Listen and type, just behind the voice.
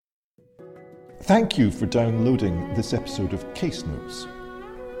Thank you for downloading this episode of Case Notes.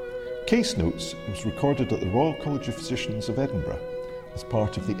 Case Notes was recorded at the Royal College of Physicians of Edinburgh as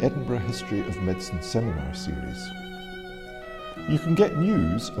part of the Edinburgh History of Medicine seminar series. You can get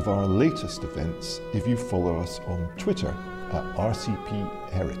news of our latest events if you follow us on Twitter at RCP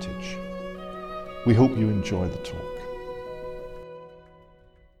Heritage. We hope you enjoy the talk.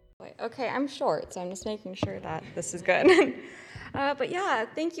 Okay, I'm short, so I'm just making sure that this is good. But yeah,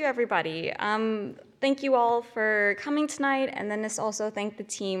 thank you everybody. Thank you all for coming tonight, and then also thank the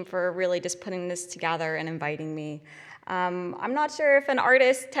team for really just putting this together and inviting me. I'm not sure if an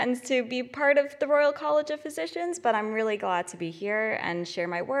artist tends to be part of the Royal College of Physicians, but I'm really glad to be here and share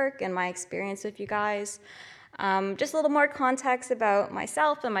my work and my experience with you guys. Just a little more context about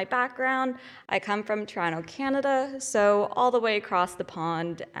myself and my background. I come from Toronto, Canada, so all the way across the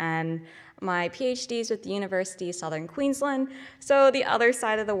pond, and my PhD is with the University of Southern Queensland, so the other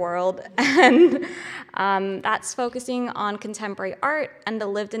side of the world, and that's focusing on contemporary art and the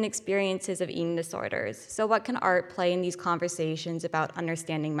lived-in experiences of eating disorders. So what can art play in these conversations about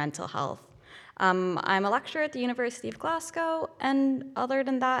understanding mental health? I'm a lecturer at the University of Glasgow, and other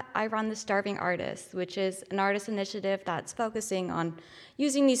than that, I run the Starving Artist, which is an artist initiative that's focusing on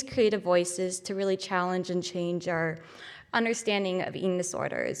using these creative voices to really challenge and change our understanding of eating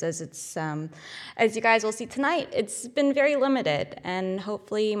disorders. As you guys will see tonight, it's been very limited, and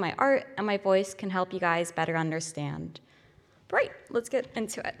hopefully my art and my voice can help you guys better understand. Right, let's get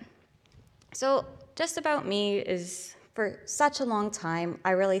into it. So just about me is, for such a long time,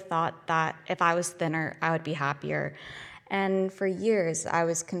 I really thought that if I was thinner, I would be happier. And for years, I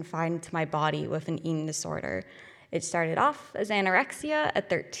was confined to my body with an eating disorder. It started off as anorexia at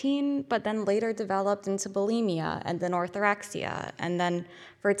 13, but then later developed into bulimia and then orthorexia. And then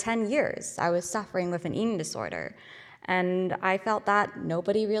for 10 years, I was suffering with an eating disorder. And I felt that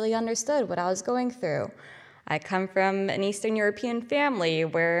nobody really understood what I was going through. I come from an Eastern European family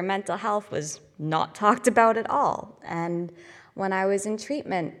where mental health was not talked about at all. And when I was in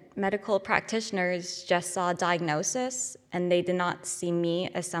treatment, medical practitioners just saw a diagnosis, and they did not see me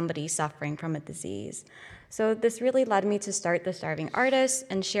as somebody suffering from a disease. So this really led me to start The Starving Artist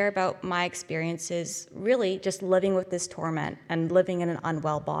and share about my experiences really just living with this torment and living in an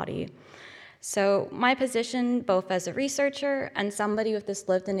unwell body. So my position, both as a researcher and somebody with this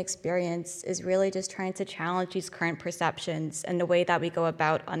lived-in experience, is really just trying to challenge these current perceptions and the way that we go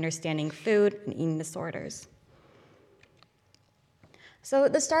about understanding food and eating disorders. So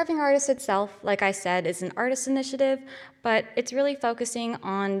The Starving Artist itself, like I said, is an artist initiative, but it's really focusing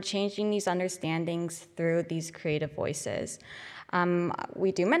on changing these understandings through these creative voices.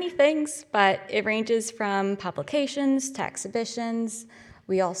 We do many things, but it ranges from publications to exhibitions.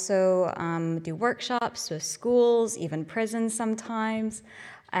 We also do workshops with schools, even prisons sometimes.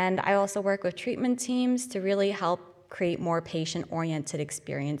 And I also work with treatment teams to really help create more patient-oriented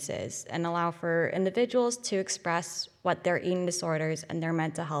experiences and allow for individuals to express what their eating disorders and their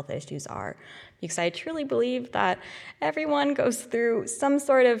mental health issues are. Because I truly believe that everyone goes through some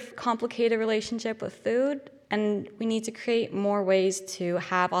sort of complicated relationship with food, and we need to create more ways to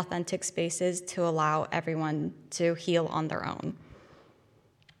have authentic spaces to allow everyone to heal on their own.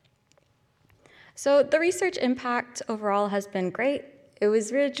 So the research impact overall has been great. It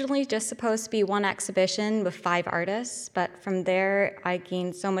was originally just supposed to be one exhibition with 5 artists, but from there I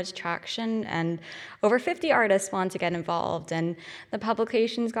gained so much traction, and over 50 artists wanted to get involved, and the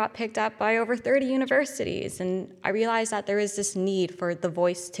publications got picked up by over 30 universities, and I realized that there is this need for the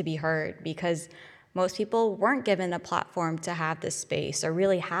voice to be heard, because most people weren't given a platform to have this space or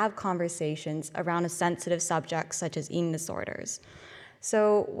really have conversations around a sensitive subject such as eating disorders.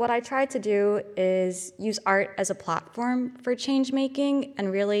 So what I tried to do is use art as a platform for change making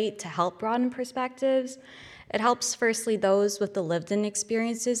and really to help broaden perspectives. It helps firstly those with the lived-in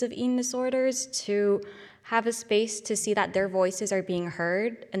experiences of eating disorders to have a space to see that their voices are being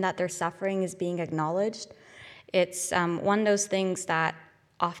heard and that their suffering is being acknowledged. It's one of those things that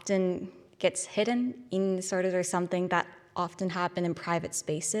often gets hidden. Eating disorders are something that often happen in private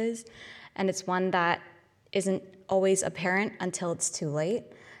spaces, and it's one that isn't always apparent until it's too late.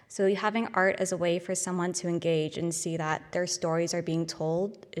 So having art as a way for someone to engage and see that their stories are being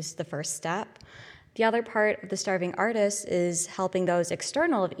told is the first step. The other part of The Starving Artist is helping those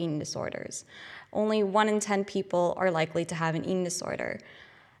external of eating disorders. Only 1 in 10 people are likely to have an eating disorder.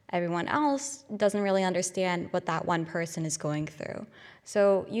 Everyone else doesn't really understand what that one person is going through.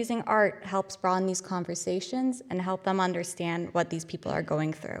 So using art helps broaden these conversations and help them understand what these people are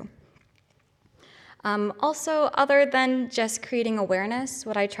going through. Also, other than just creating awareness,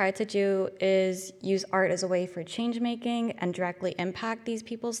 what I try to do is use art as a way for change making and directly impact these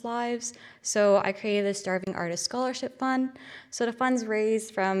people's lives. So I created the Starving Artist Scholarship Fund. So the funds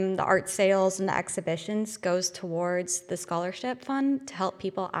raised from the art sales and the exhibitions goes towards the scholarship fund to help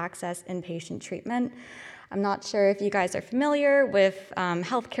people access inpatient treatment. I'm not sure if you guys are familiar with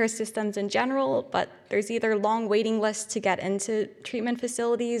healthcare systems in general, but there's either long waiting lists to get into treatment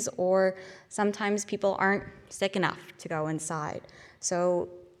facilities, or sometimes people aren't sick enough to go inside. So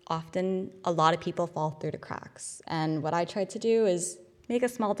often a lot of people fall through the cracks. And what I try to do is make a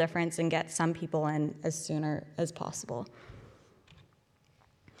small difference and get some people in as sooner as possible.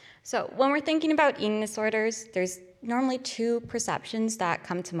 So when we're thinking about eating disorders, there's normally two perceptions that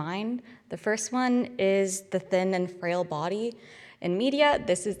come to mind. The first one is the thin and frail body. In media,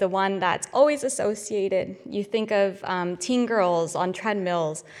 this is the one that's always associated. You think of teen girls on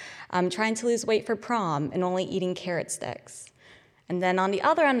treadmills trying to lose weight for prom and only eating carrot sticks. And then on the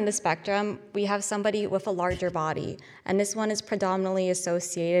other end of the spectrum, we have somebody with a larger body. And this one is predominantly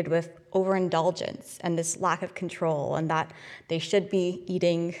associated with overindulgence and this lack of control, and that they should be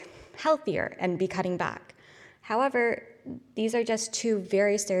eating healthier and be cutting back. However, these are just two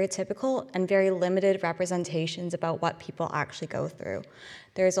very stereotypical and very limited representations about what people actually go through.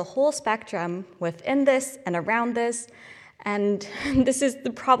 There's a whole spectrum within this and around this, and this is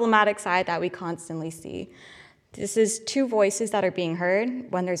the problematic side that we constantly see. This is two voices that are being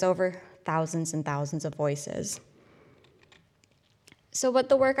heard when there's over thousands and thousands of voices. So what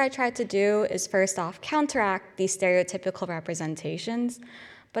the work I tried to do is first off counteract these stereotypical representations,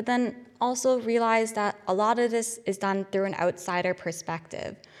 but then also realize that a lot of this is done through an outsider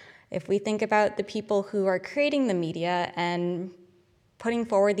perspective. If we think about the people who are creating the media and putting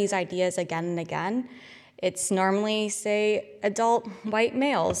forward these ideas again and again, it's normally, say, adult white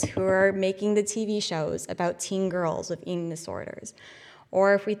males who are making the TV shows about teen girls with eating disorders.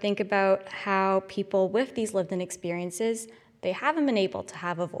 Or if we think about how people with these lived-in experiences, they haven't been able to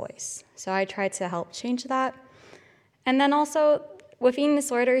have a voice. So I tried to help change that. And then also, with eating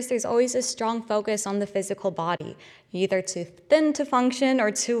disorders, there's always a strong focus on the physical body, either too thin to function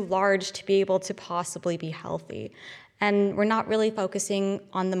or too large to be able to possibly be healthy. And we're not really focusing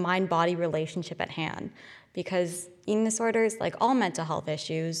on the mind-body relationship at hand, because eating disorders, like all mental health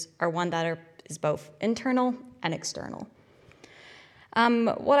issues, are one that is both internal and external.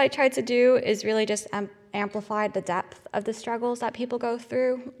 What I tried to do is really just amplify the depth of the struggles that people go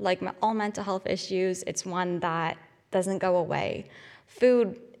through. Like all mental health issues, it's one that doesn't go away.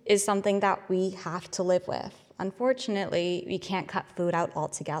 Food is something that we have to live with. Unfortunately, we can't cut food out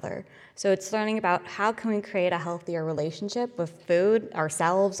altogether. So it's learning about how can we create a healthier relationship with food,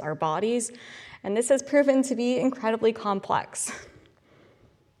 ourselves, our bodies, and this has proven to be incredibly complex.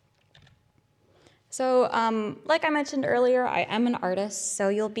 So like I mentioned earlier, I am an artist, so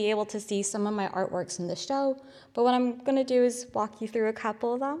you'll be able to see some of my artworks in the show, but what I'm gonna do is walk you through a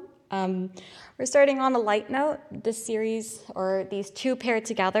couple of them. We're starting on a light note. This series, or these two paired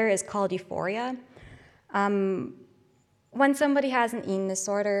together, is called Euphoria. When somebody has an eating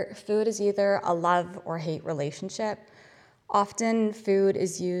disorder, food is either a love or hate relationship. Often food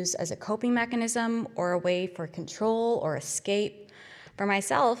is used as a coping mechanism or a way for control or escape. For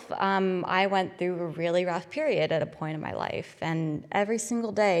myself, I went through a really rough period at a point in my life, and every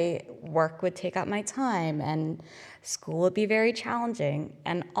single day work would take up my time and school would be very challenging,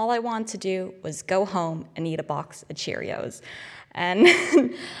 and all I wanted to do was go home and eat a box of Cheerios. And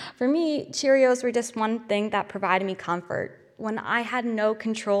for me, Cheerios were just one thing that provided me comfort. When I had no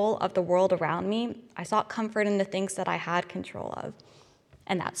control of the world around me, I sought comfort in the things that I had control of,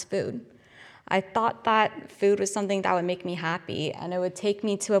 and that's food. I thought that food was something that would make me happy, and it would take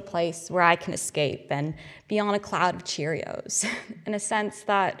me to a place where I can escape and be on a cloud of Cheerios, in a sense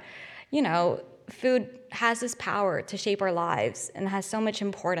that, you know, food has this power to shape our lives and has so much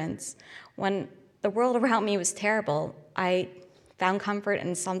importance. When the world around me was terrible, I found comfort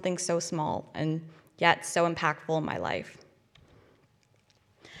in something so small and yet so impactful in my life.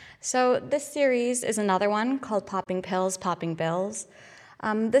 So this series is another one called Popping Pills, Popping Bills.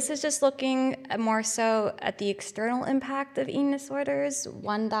 This is just looking more so at the external impact of eating disorders,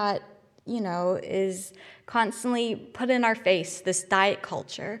 one that, you know, is constantly put in our face, this diet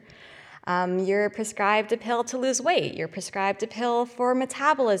culture. You're prescribed a pill to lose weight. You're prescribed a pill for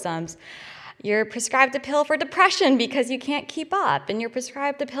metabolisms. You're prescribed a pill for depression because you can't keep up. And you're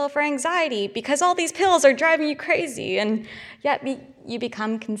prescribed a pill for anxiety because all these pills are driving you crazy. And yet you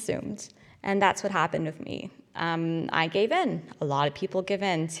become consumed. And that's what happened with me. I gave in. A lot of people give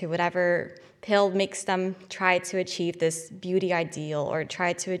in to whatever pill makes them try to achieve this beauty ideal or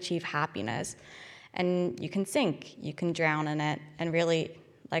try to achieve happiness. And you can sink, you can drown in it, and really,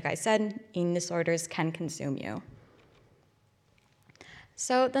 like I said, eating disorders can consume you.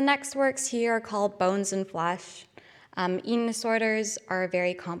 So the next works here are called Bones and Flesh. Eating disorders are a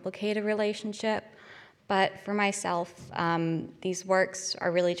very complicated relationship, but for myself, these works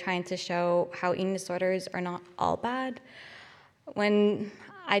are really trying to show how eating disorders are not all bad. When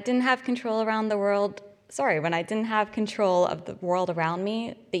I didn't have control of the world around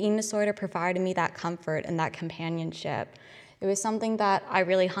me, the eating disorder provided me that comfort and that companionship. It was something that I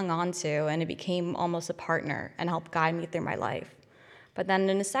really hung on to, and it became almost a partner and helped guide me through my life. But then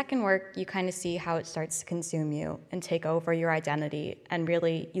in the second work, you kind of see how it starts to consume you and take over your identity, and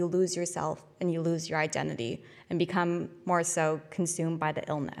really you lose yourself and you lose your identity and become more so consumed by the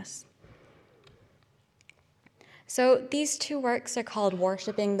illness. So these two works are called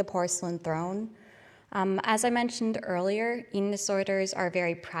Worshipping the Porcelain Throne. As I mentioned earlier, eating disorders are a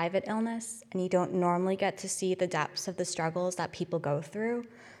very private illness, and you don't normally get to see the depths of the struggles that people go through.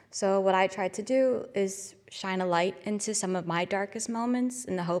 So what I tried to do is shine a light into some of my darkest moments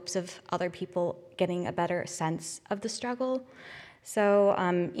in the hopes of other people getting a better sense of the struggle. So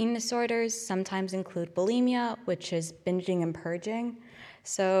eating disorders sometimes include bulimia, which is binging and purging.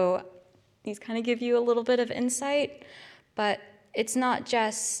 So these kind of give you a little bit of insight, but it's not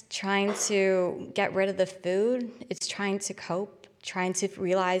just trying to get rid of the food, it's trying to cope, trying to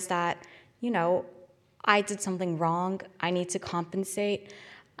realize that, I did something wrong, I need to compensate,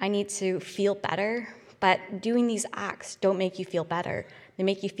 I need to feel better, but doing these acts don't make you feel better, they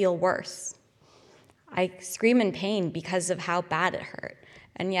make you feel worse. I scream in pain because of how bad it hurt,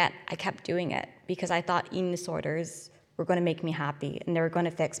 and yet I kept doing it because I thought eating disorders were going to make me happy and they were going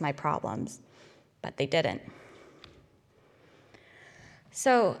to fix my problems, but they didn't.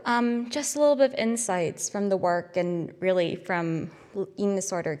 So just a little bit of insights from the work and really from eating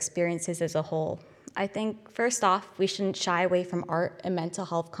disorder experiences as a whole. I think first off, we shouldn't shy away from art and mental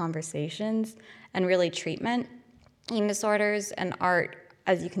health conversations and really treatment. Eating disorders and art,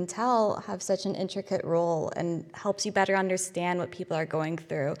 as you can tell, have such an intricate role and helps you better understand what people are going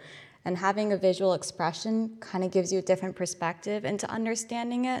through. And having a visual expression kind of gives you a different perspective into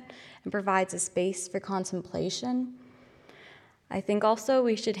understanding it and provides a space for contemplation. I think also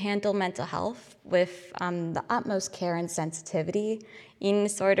we should handle mental health with the utmost care and sensitivity. Eating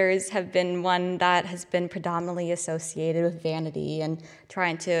disorders have been one that has been predominantly associated with vanity and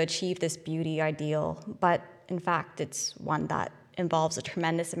trying to achieve this beauty ideal, but in fact, it's one that involves a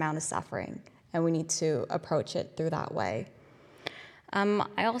tremendous amount of suffering, and we need to approach it through that way.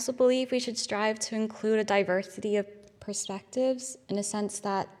 I also believe we should strive to include a diversity of perspectives in a sense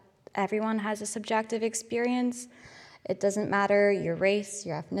that everyone has a subjective experience. It doesn't matter your race,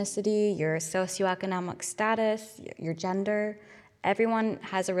 your ethnicity, your socioeconomic status, your gender. Everyone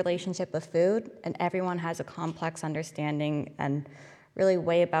has a relationship with food, and everyone has a complex understanding and really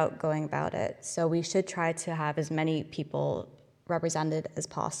way about going about it. So we should try to have as many people represented as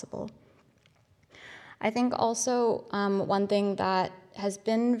possible. I think also one thing that has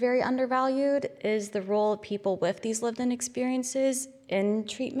been very undervalued is the role of people with these lived-in experiences in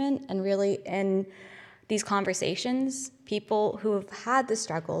treatment and really in these conversations. People who have had the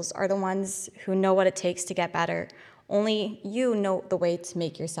struggles are the ones who know what it takes to get better. Only you know the way to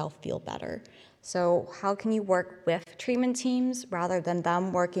make yourself feel better. So how can you work with treatment teams rather than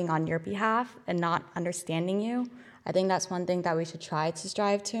them working on your behalf and not understanding you? I think that's one thing that we should try to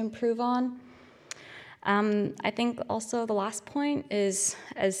strive to improve on. I think also the last point is,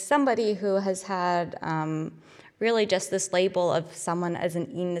 as somebody who has had really just this label of someone as an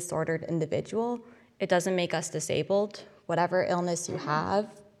eating disordered individual, it doesn't make us disabled. Whatever illness you have,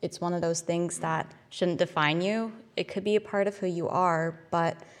 it's one of those things that shouldn't define you. It could be a part of who you are,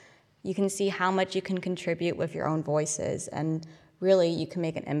 but you can see how much you can contribute with your own voices, and really you can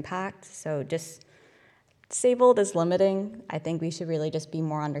make an impact. So just disabled is limiting. I think we should really just be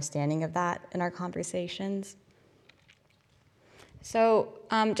more understanding of that in our conversations. So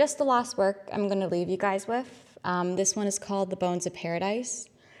just the last work I'm going to leave you guys with. This one is called The Bones of Paradise.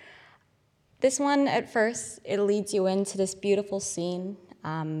 This one, at first, it leads you into this beautiful scene.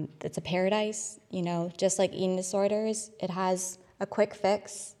 It's a paradise, just like eating disorders. It has a quick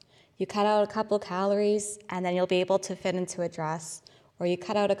fix. You cut out a couple calories, and then you'll be able to fit into a dress. Or you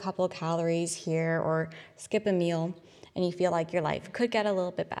cut out a couple of calories here or skip a meal, and you feel like your life could get a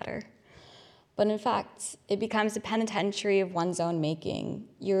little bit better. But in fact, it becomes a penitentiary of one's own making.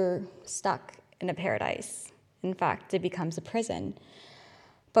 You're stuck in a paradise. In fact, it becomes a prison.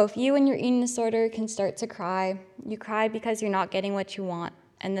 Both you and your eating disorder can start to cry. You cry because you're not getting what you want,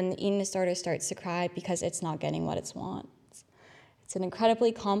 and then the eating disorder starts to cry because it's not getting what it wants. It's an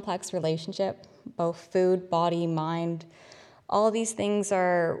incredibly complex relationship, both food, body, mind. All of these things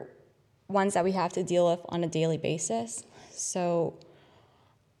are ones that we have to deal with on a daily basis. So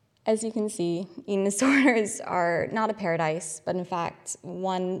as you can see, eating disorders are not a paradise, but in fact,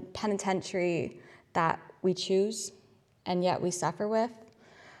 one penitentiary that we choose and yet we suffer with.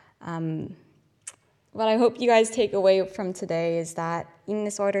 What I hope you guys take away from today is that eating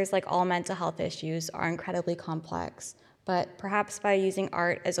disorders, like all mental health issues, are incredibly complex, but perhaps by using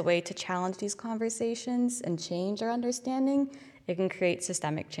art as a way to challenge these conversations and change our understanding, it can create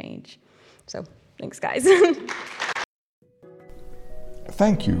systemic change. So, thanks guys.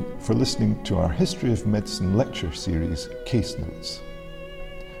 Thank you for listening to our History of Medicine lecture series, Case Notes.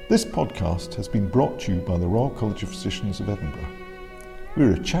 This podcast has been brought to you by the Royal College of Physicians of Edinburgh.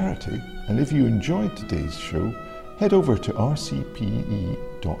 We're a charity, and if you enjoyed today's show, head over to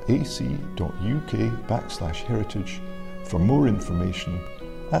rcpe.ac.uk/heritage for more information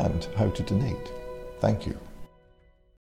and how to donate. Thank you.